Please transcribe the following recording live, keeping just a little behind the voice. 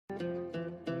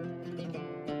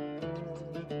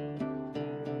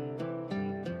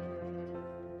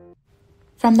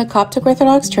From the Coptic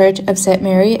Orthodox Church of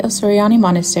St.Mary.Sourian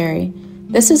Monastery,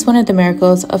 this is one of the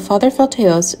miracles of Father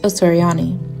Falteous of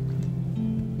Souriany.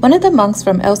 One of the monks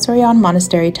from Sourian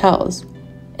Monastery tells,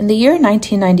 "In the year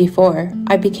 1994,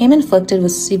 I became inflicted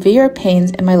with severe pains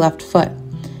in my left foot,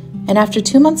 and after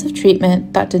 2 months of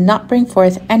treatment that did not bring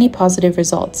forth any positive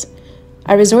results,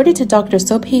 I resorted to Dr.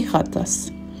 Soubhey Ghatas.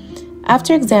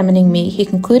 After examining me, he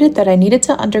concluded that I needed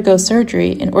to undergo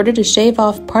surgery in order to shave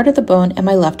off part of the bone in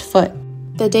my left foot.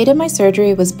 The date of my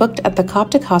surgery was booked at the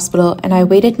Coptic Hospital and I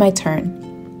waited my turn.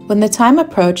 When the time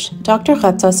approached, Dr.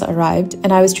 Ghatas arrived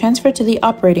and I was transferred to the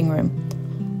operating room.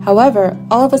 However,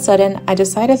 all of a sudden, I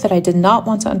decided that I did not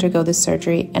want to undergo this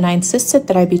surgery and I insisted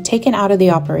that I be taken out of the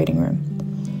operating room.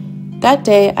 That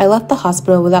day, I left the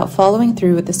hospital without following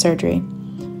through with the surgery.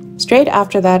 Straight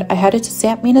after that, I headed to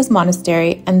St. Mina's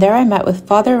Monastery and there I met with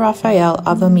Father Raphael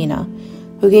Ava Mina,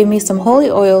 who gave me some holy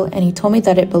oil and he told me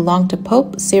that it belonged to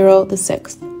Pope Cyril VI.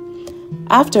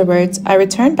 Afterwards, I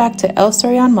returned back to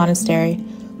Sourian Monastery,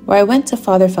 where I went to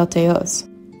Father Faltaous.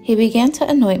 He began to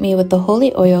anoint me with the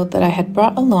holy oil that I had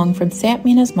brought along from St.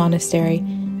 Mina's Monastery,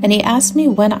 and he asked me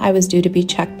when I was due to be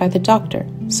checked by the doctor,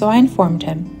 so I informed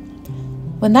him.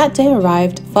 When that day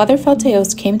arrived, Father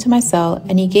Faltaous came to my cell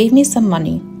and he gave me some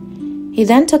money. He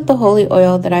then took the holy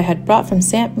oil that I had brought from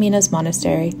St. Mina's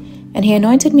Monastery, and he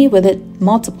anointed me with it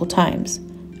multiple times,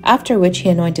 after which he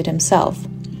anointed himself.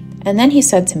 And then he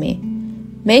said to me,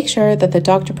 "Make sure that the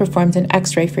doctor performs an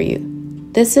x-ray for you.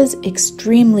 This is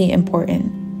extremely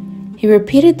important." He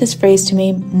repeated this phrase to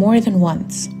me more than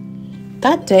once.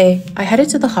 That day, I headed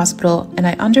to the hospital and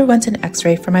I underwent an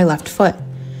x-ray for my left foot.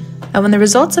 And when the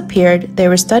results appeared, they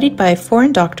were studied by a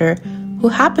foreign doctor who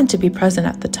happened to be present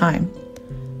at the time.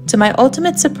 To my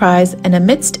ultimate surprise and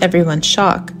amidst everyone's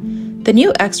shock, the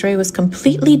new x-ray was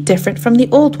completely different from the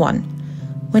old one.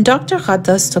 When Dr.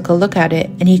 Ghatas took a look at it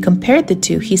and he compared the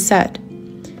two, he said,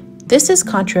 "This is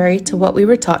contrary to what we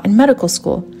were taught in medical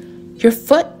school. Your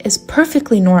foot is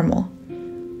perfectly normal."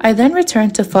 I then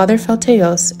returned to Father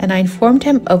Faltaous and I informed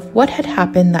him of what had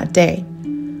happened that day.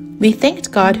 We thanked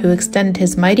God who extended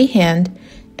his mighty hand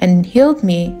and healed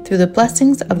me through the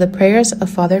blessings of the prayers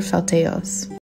of Father Faltaous.